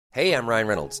Hey, I'm Ryan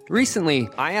Reynolds. Recently,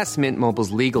 I asked Mint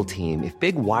Mobile's legal team if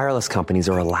big wireless companies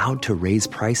are allowed to raise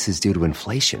prices due to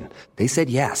inflation. They said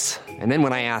yes. And then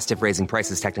when I asked if raising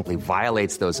prices technically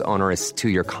violates those onerous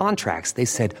two-year contracts, they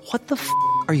said, "What the f***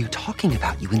 are you talking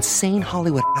about, you insane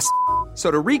Hollywood ass?" So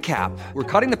to recap, we're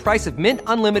cutting the price of Mint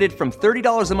Unlimited from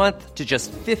 $30 a month to just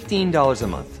 $15 a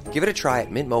month. Give it a try at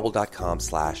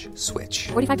mintmobile.com/switch.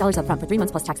 $45 up front for 3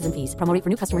 months plus taxes and fees. Promo rate for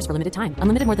new customers for limited time.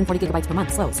 Unlimited more than 40 gigabytes per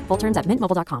month. Slows full terms at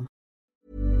mintmobile.com.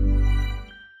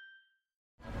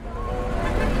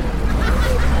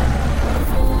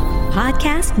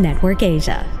 Podcast Network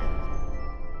Asia.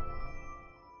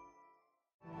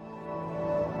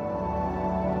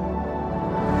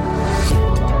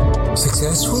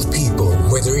 Successful people,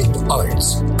 whether in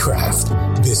arts, craft,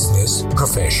 business,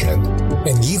 profession,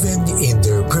 and even in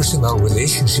their personal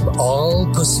relationship, all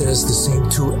possess the same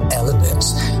two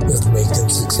elements that make them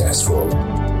successful.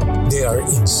 They are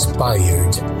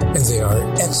inspired and they are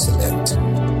excellent.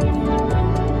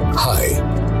 Hi,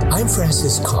 I'm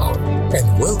Francis Kong,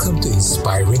 and welcome to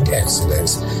Inspiring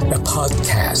Excellence, a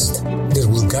podcast that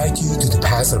will guide you to the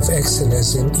path of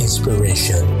excellence and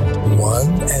inspiration,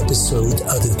 one episode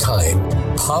at a time,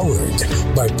 powered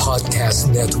by Podcast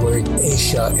Network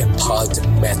Asia and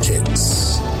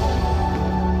Podmetrics.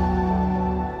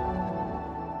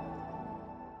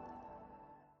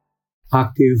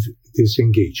 Active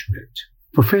disengagement.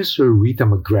 Professor Rita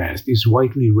McGrath is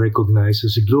widely recognized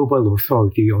as a global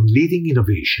authority on leading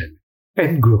innovation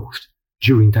and growth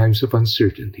during times of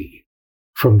uncertainty.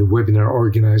 From the webinar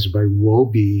organized by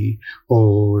WOBI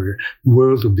or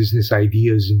World of Business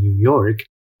Ideas in New York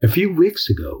a few weeks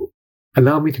ago,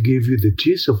 allow me to give you the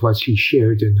gist of what she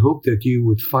shared and hope that you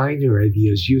would find her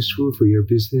ideas useful for your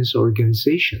business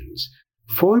organizations.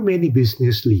 For many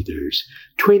business leaders,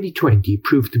 2020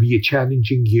 proved to be a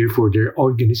challenging year for their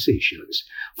organizations.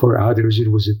 For others,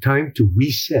 it was a time to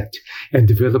reset and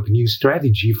develop a new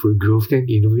strategy for growth and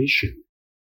innovation.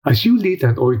 As you lead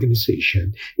an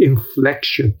organization,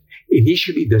 inflection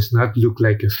initially does not look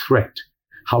like a threat.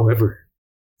 However,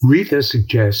 Rita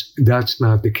suggests that's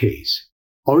not the case.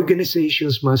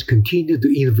 Organizations must continue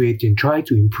to innovate and try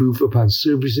to improve upon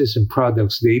services and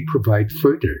products they provide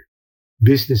further.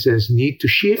 Businesses need to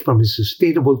shift from a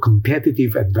sustainable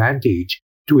competitive advantage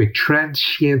to a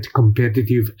transient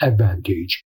competitive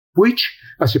advantage, which,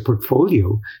 as a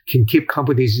portfolio, can keep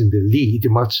companies in the lead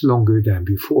much longer than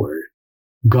before.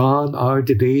 Gone are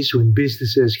the days when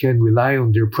businesses can rely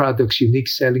on their product's unique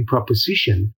selling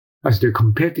proposition as their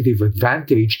competitive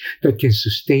advantage that can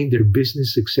sustain their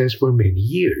business success for many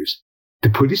years. To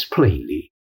put this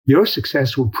plainly, your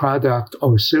successful product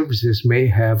or services may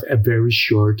have a very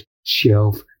short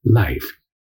shelf life.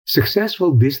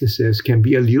 Successful businesses can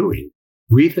be alluring.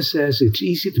 Rita says it's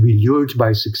easy to be lured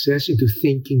by success into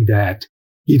thinking that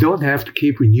you don't have to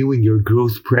keep renewing your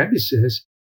growth premises.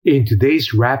 In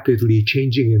today's rapidly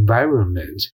changing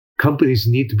environment, companies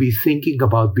need to be thinking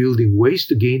about building ways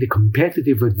to gain a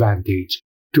competitive advantage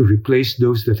to replace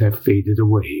those that have faded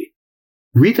away.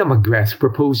 Rita McGrath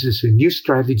proposes a new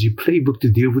strategy playbook to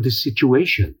deal with the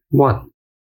situation. 1.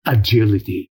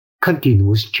 Agility.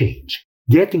 Continuous change.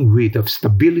 Getting rid of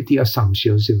stability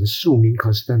assumptions and assuming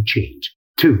constant change.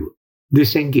 2.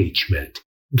 Disengagement.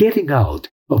 Getting out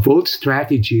of old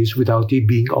strategies without it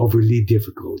being overly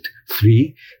difficult.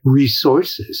 3.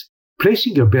 Resources.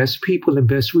 Placing your best people and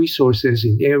best resources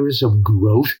in areas of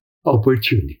growth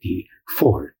opportunity.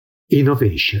 4.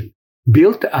 Innovation.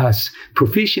 Built as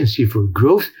proficiency for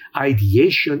growth,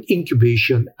 ideation,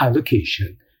 incubation,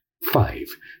 allocation. 5.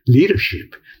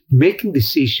 Leadership. Making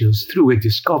decisions through a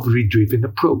discovery-driven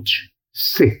approach.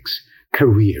 6.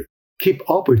 Career. Keep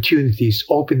opportunities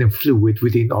open and fluid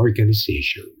within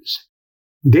organizations.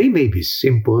 They may be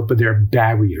simple, but there are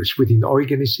barriers within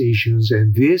organizations,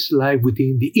 and these lie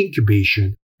within the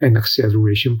incubation and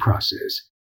acceleration process.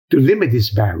 To limit these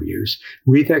barriers,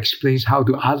 Rita explains how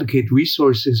to allocate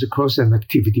resources across an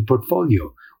activity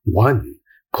portfolio. 1.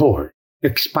 Core.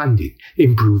 Expanding,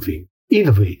 improving,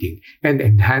 innovating, and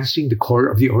enhancing the core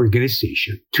of the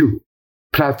organization. 2.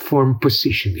 Platform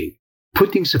positioning.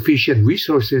 Putting sufficient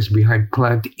resources behind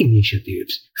planned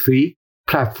initiatives. 3.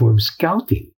 Platform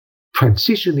scouting.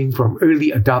 Transitioning from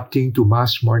early adopting to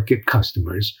mass market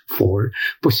customers. 4.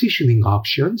 Positioning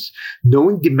options,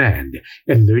 knowing demand,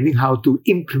 and learning how to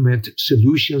implement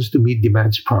solutions to meet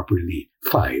demands properly.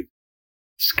 5.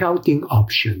 Scouting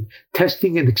option,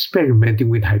 testing and experimenting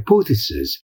with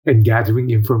hypotheses and gathering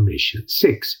information.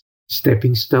 6.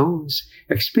 Stepping stones,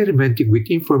 experimenting with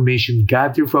information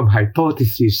gathered from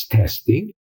hypothesis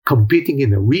testing, competing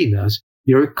in arenas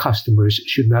your customers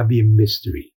should not be a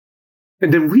mystery.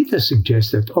 And then Rita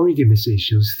suggests that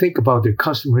organizations think about their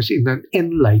customers in an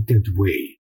enlightened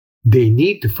way. They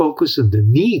need to focus on the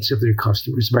needs of their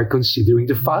customers by considering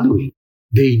the following.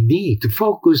 They need to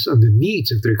focus on the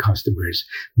needs of their customers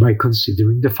by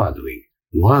considering the following.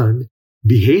 1.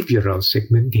 Behavioral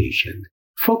segmentation.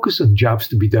 Focus on jobs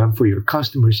to be done for your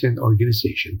customers and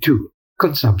organization. 2.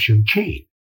 Consumption chain.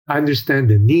 Understand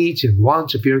the needs and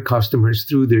wants of your customers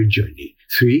through their journey.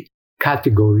 3.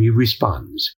 Category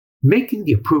response. Making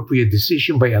the appropriate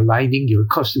decision by aligning your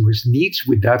customers' needs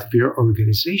with that of your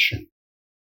organization.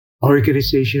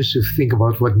 Organizations should think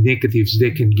about what negatives they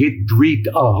can get rid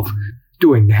of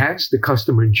to enhance the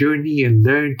customer journey and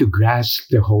learn to grasp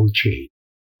the whole chain.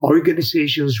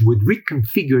 Organizations would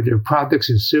reconfigure their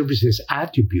products and services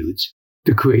attributes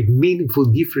to create meaningful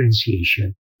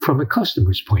differentiation from a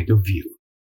customer's point of view.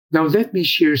 Now let me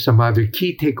share some other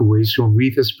key takeaways from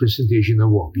Rita's presentation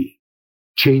of WOBI.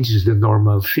 Change is the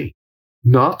normal thing,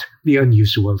 not the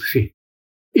unusual thing.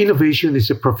 Innovation is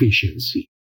a proficiency.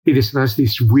 It is not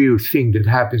this weird thing that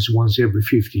happens once every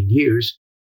 15 years.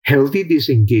 Healthy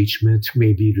disengagement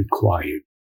may be required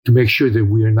to make sure that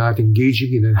we are not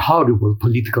engaging in a horrible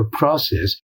political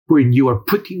process wherein you are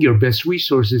putting your best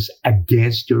resources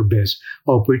against your best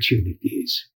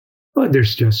opportunities. But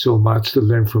there's just so much to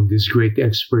learn from these great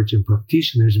experts and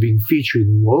practitioners being featured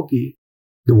in WOBI.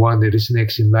 The one that is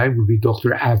next in line will be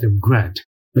Dr. Adam Grant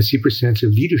as he presents a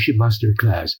leadership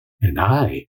masterclass, and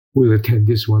I will attend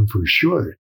this one for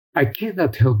sure. I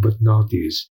cannot help but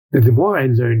notice that the more I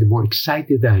learn, the more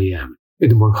excited I am, and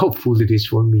the more hopeful it is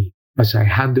for me as I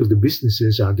handle the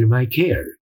businesses under my care.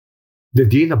 The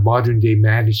Dean of Modern Day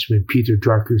Management, Peter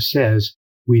Drucker, says,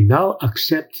 "We now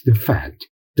accept the fact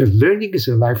that learning is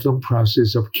a lifelong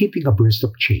process of keeping abreast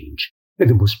of change, and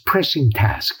the most pressing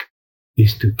task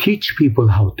is to teach people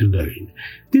how to learn."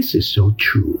 This is so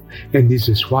true, and this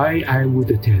is why I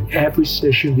would attend every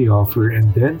session they offer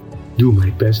and then do my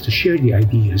best to share the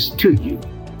ideas to you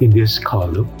in this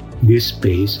column, this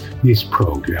space, this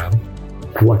program,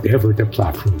 whatever the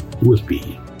platform will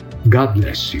be. God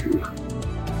bless you.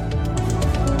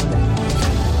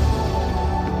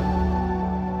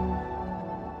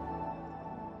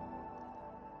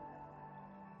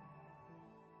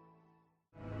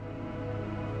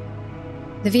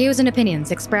 The views and opinions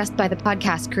expressed by the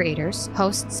podcast creators,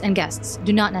 hosts, and guests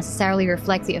do not necessarily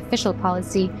reflect the official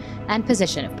policy and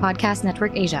position of Podcast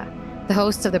Network Asia, the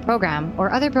hosts of the program,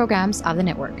 or other programs of the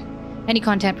network. Any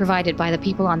content provided by the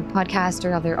people on the podcast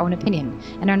are of their own opinion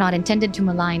and are not intended to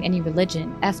malign any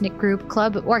religion, ethnic group,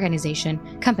 club, organization,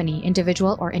 company,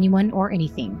 individual, or anyone or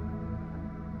anything.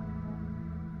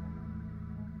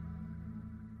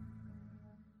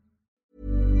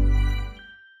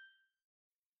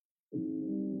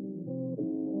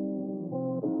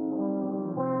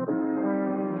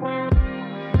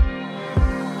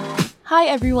 Hi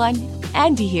everyone,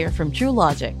 Andy here from True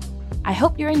Logic. I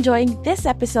hope you're enjoying this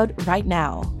episode right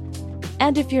now.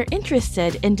 And if you're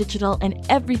interested in digital and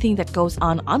everything that goes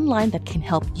on online that can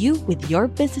help you with your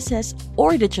businesses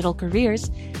or digital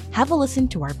careers, have a listen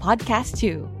to our podcast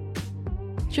too.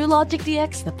 True Logic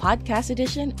DX, the podcast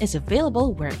edition, is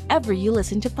available wherever you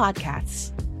listen to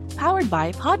podcasts. Powered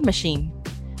by Pod Machine.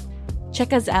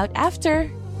 Check us out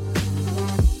after